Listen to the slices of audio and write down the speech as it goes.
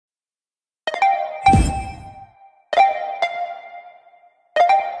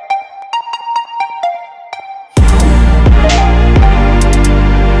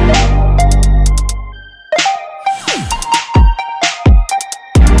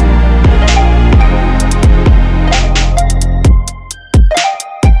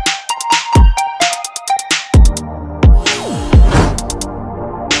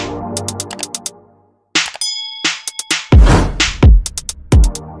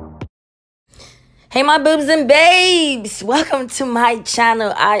Hey my boobs and babes, welcome to my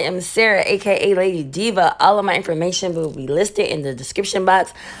channel. I am Sarah, aka Lady Diva. All of my information will be listed in the description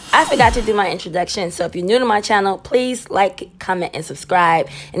box. I forgot to do my introduction, so if you're new to my channel, please like, comment, and subscribe.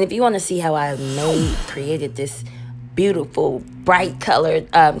 And if you want to see how I created this beautiful, bright colored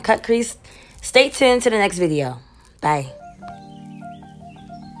cut crease, stay tuned to the next video. Bye.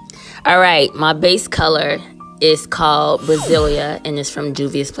 Alright, my base color is called Brasillia and it's from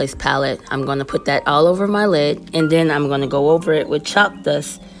Juvia'S palette. I'm going to put that all over my lid and then I'm going to go over it with chalk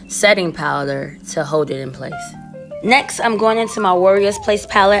dust setting powder to hold it in place. Next, I'm going into my Warriors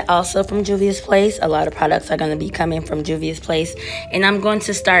palette, also from Juvia'S. A lot of products are going to be coming from Juvia'S, and I'm going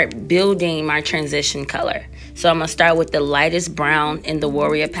to start building my transition color. So I'm going to start with the lightest brown in the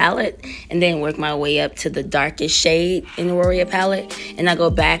Warrior palette and then work my way up to the darkest shade in the Warrior palette. And I go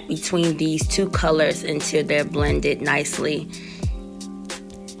back between these two colors until they're blended nicely.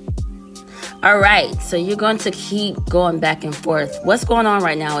 Alright, so you're going to keep going back and forth. What's going on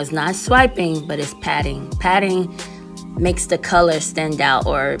right now is not swiping, but it's patting. Patting makes the color stand out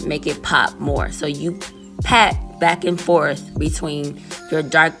or make it pop more. So you pat back and forth between your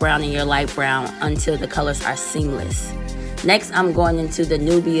dark brown and your light brown until the colors are seamless. Next, I'm going into the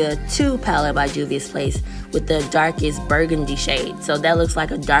Nubia 2 palette by Juvia'S with the darkest burgundy shade. So that looks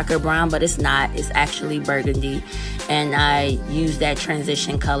like a darker brown, but it's not. It's actually burgundy. And I use that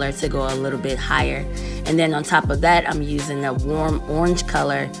transition color to go a little bit higher. And then on top of that, I'm using a warm orange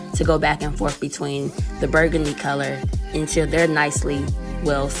color to go back and forth between the burgundy color until they're nicely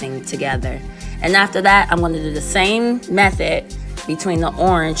well synced together. And after that, I'm going to do the same method between the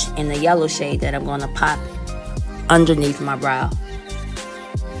orange and the yellow shade that I'm going to pop underneath my brow.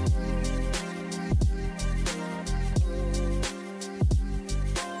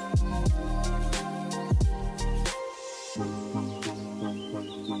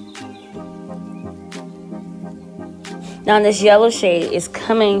 Now this yellow shade is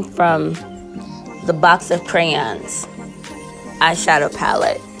coming from the box of crayons eyeshadow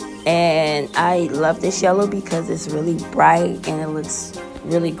palette. And I love this yellow because it's really bright and it looks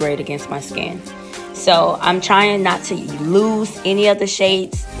really great against my skin. So I'm trying not to lose any of the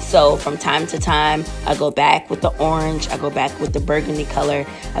shades. So from time to time, I go back with the orange, I go back with the burgundy color,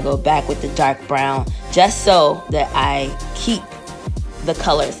 I go back with the dark brown, just so that I keep the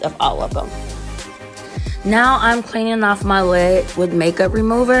colors of all of them. Now I'm cleaning off my lid with makeup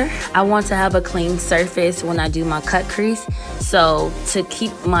remover. I want to have a clean surface when I do my cut crease. So to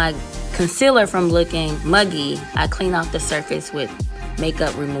keep my concealer from looking muggy, I clean off the surface with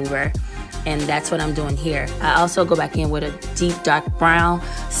makeup remover. And that's what I'm doing here. I also go back in with a deep dark brown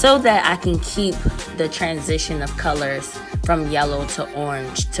so that I can keep the transition of colors from yellow to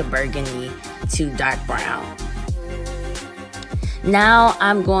orange to burgundy to dark brown. Now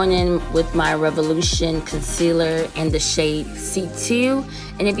I'm going in with my Revolution concealer in the shade C2.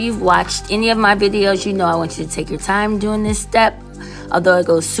 And if you've watched any of my videos, you know I want you to take your time doing this step. Although it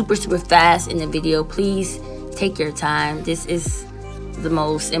goes super fast in the video, please take your time. This is the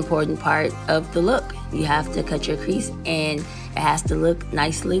most important part of the look. You have to cut your crease and it has to look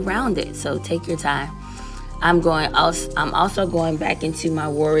nicely rounded, so take your time. I'm also going back into my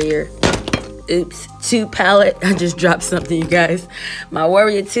Warrior 2 palette. I just dropped something, you guys. My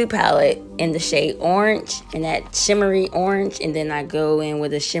Warrior 2 palette in the shade orange and that shimmery orange, and then I go in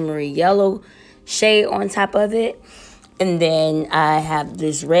with a shimmery yellow shade on top of it. And then I have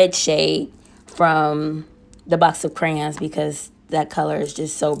this red shade from the box of crayons because that color is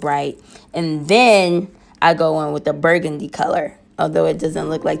just so bright. And then I go in with the burgundy color. Although it doesn't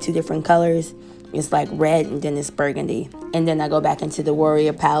look like two different colors, it's like red and then it's burgundy. And then I go back into the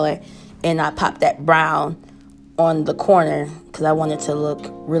Warrior palette and I pop that brown on the corner because I want it to look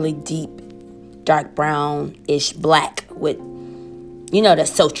really deep, dark brown-ish black with, you know, the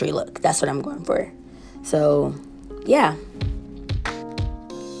sultry look. That's what I'm going for. So, yeah.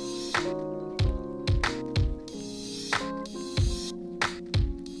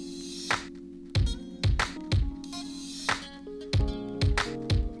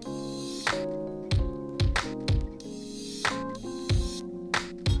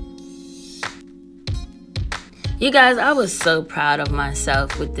 You guys, I was so proud of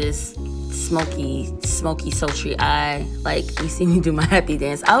myself with this smoky sultry eye. Like, you see me do my happy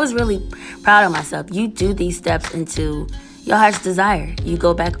dance. I was really proud of myself. You do these steps into your heart's desire. You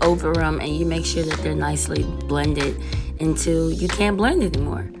go back over them and you make sure that they're nicely blended until you can't blend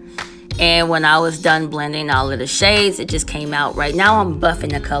anymore. And when I was done blending all of the shades, it just came out right. Now I'm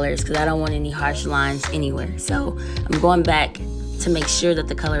buffing the colors because I don't want any harsh lines anywhere. So I'm going back to make sure that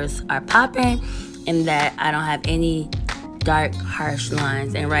the colors are popping and that I don't have any dark, harsh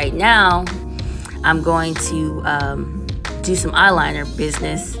lines. And right now, I'm going to do some eyeliner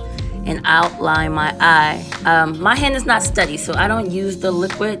business and outline my eye. My hand is not steady, so I don't use the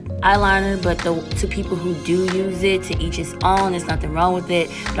liquid eyeliner, but to people who do use it, to each his own. There's nothing wrong with it,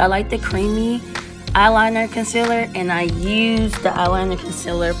 but I like the creamy eyeliner concealer, and I use the eyeliner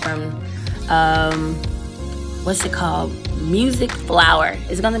concealer from what's it called? Music Flower.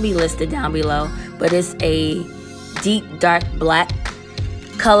 It's gonna be listed down below, but it's a deep dark black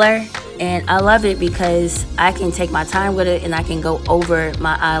color, and I love it because I can take my time with it and I can go over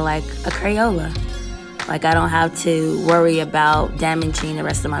my eye like a Crayola. Like, I don't have to worry about damaging the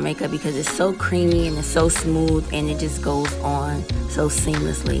rest of my makeup because it's so creamy and it's so smooth and it just goes on so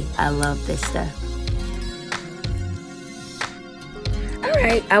seamlessly. I love this stuff.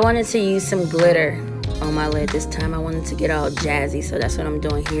 Alright, I wanted to use some glitter on my lid this time. I wanted to get all jazzy, so that's what I'm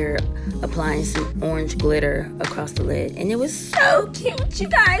doing here, applying some orange glitter across the lid. And it was so cute, you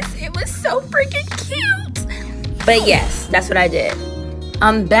guys. It was so freaking cute. But yes, that's what I did.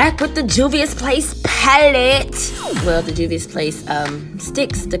 I'm back with the Juvia'S Place palette. Well, the Juvia'S Place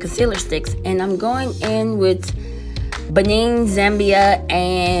sticks, the concealer sticks. And I'm going in with Benin, Zambia,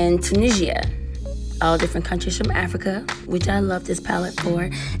 and Tunisia. All different countries from Africa, which I love this palette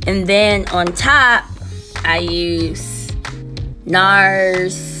for. And then on top, I use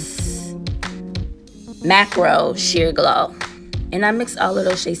NARS Macro Sheer Glow. And I mix all of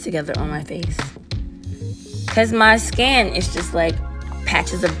those shades together on my face. Because my skin is just like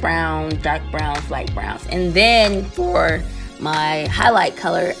patches of brown, dark browns, light browns. And then for my highlight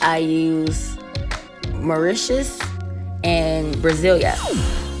color, I use Mauritius and Brasillia.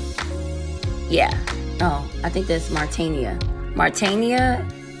 Yeah. Oh, I think that's Martania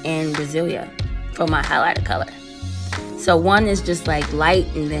and Brasillia for my highlighter color. So one is just like light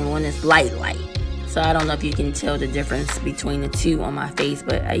and then one is light. So I don't know if you can tell the difference between the two on my face,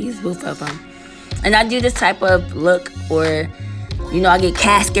 but I use both of them. And I do this type of look where, you know, I get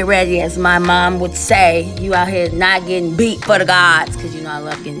casket ready, as my mom would say. You out here not getting beat for the gods, because you know I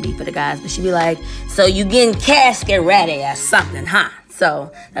love getting beat for the gods. But she'd be like, so you getting casket ready or something, huh?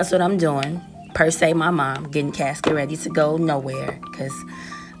 So that's what I'm doing. Per se, my mom getting casket ready to go nowhere, because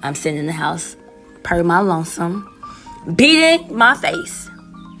I'm sitting in the house per my lonesome, beating my face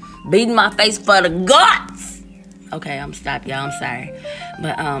for the gods. Okay, I'm stop, y'all. I'm sorry,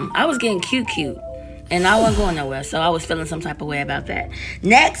 but I was getting cute, and I wasn't going nowhere, so I was feeling some type of way about that.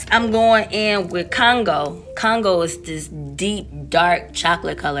 Next, I'm going in with Kano. Kano is this deep, dark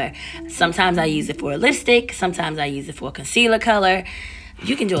chocolate color. Sometimes I use it for a lipstick. Sometimes I use it for a concealer color.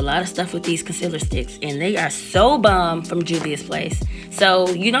 You can do a lot of stuff with these concealer sticks, and they are so bomb from Juvia'S Place. So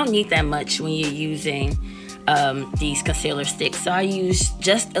you don't need that much when you're using these concealer sticks. So I use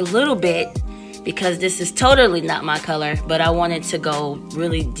just a little bit because this is totally not my color, but I wanted to go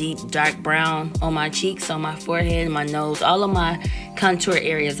really deep dark brown on my cheeks, on my forehead, my nose, all of my contour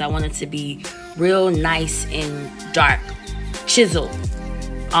areas. I wanted to be real nice and dark, chiseled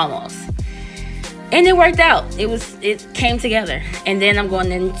almost. And it worked out. It came together. And then I'm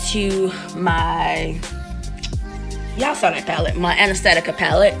going into my, y'all saw that palette, my Anastasia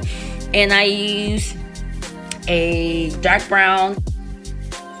palette. And I use a dark brown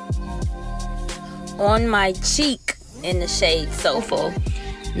on my cheek in the shade Soulful.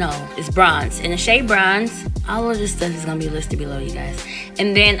 No, it's bronze. In the shade bronze. All of this stuff is going to be listed below, you guys.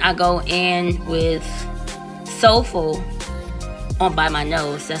 And then I go in with Soulful on by my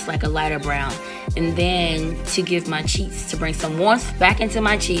nose. That's like a lighter brown. And then to give my cheeks, to bring some warmth back into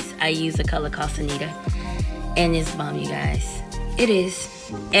my cheeks, I use a color called Sanita. And it's bomb, you guys. It is.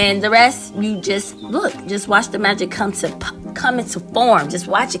 And the rest, you just look. Just watch the magic come into form. Just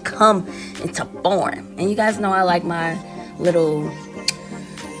watch it come into form. And you guys know I like my little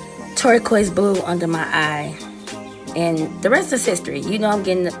turquoise blue under my eye. And the rest is history. You know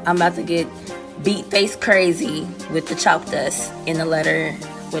I'm about to get beat face crazy with the chalk dust in the letter,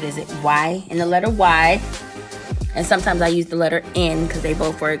 what is it, Y? In the letter Y. And sometimes I use the letter N because they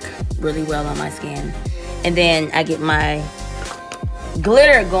both work really well on my skin. And then I get my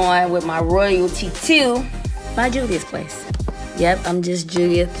glitter going with my Royalty 2 by Juvia'S Place. Yep, I'm just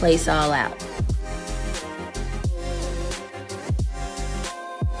Juvia'S Place all out.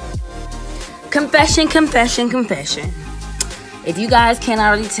 Confession. If you guys can't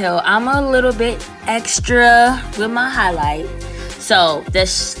already tell, I'm a little bit extra with my highlight. So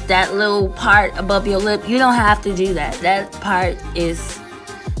that little part above your lip, you don't have to do that. That part is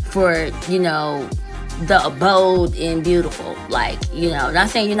for, you know, the bold and beautiful. Like, you know, not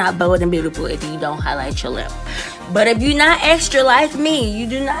saying you're not bold and beautiful if you don't highlight your lip. But if you're not extra like me, you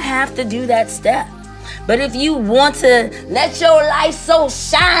do not have to do that step. But if you want to let your light so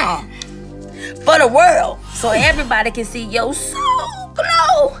shine for the world, so everybody can see your soul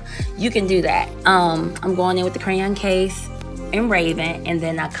glow. You can do that. I'm going in with the crayon case in Raven, and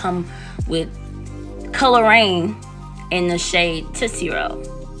then I come with Color Rain in the shade Tootsie Roll.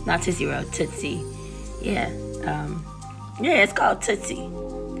 Not Tootsie Roll, Tootsie. Yeah. Yeah, it's called Tootsie.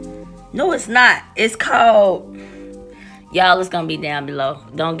 No, it's not. It's called... Y'all, it's going to be down below.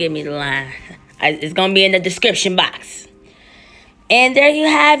 Don't give me the line. It's going to be in the description box. And there you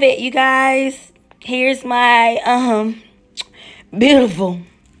have it, you guys. Here's my beautiful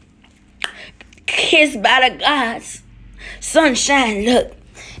kissed by the gods sunshine look.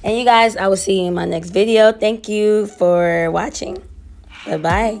 And you guys, I will see you in my next video. Thank you for watching.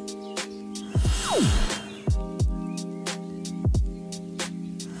 Bye-bye.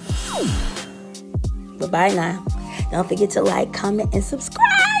 Bye-bye now. Don't forget to like, comment, and subscribe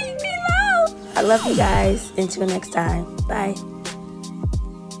below. I love you guys. Until next time. Bye.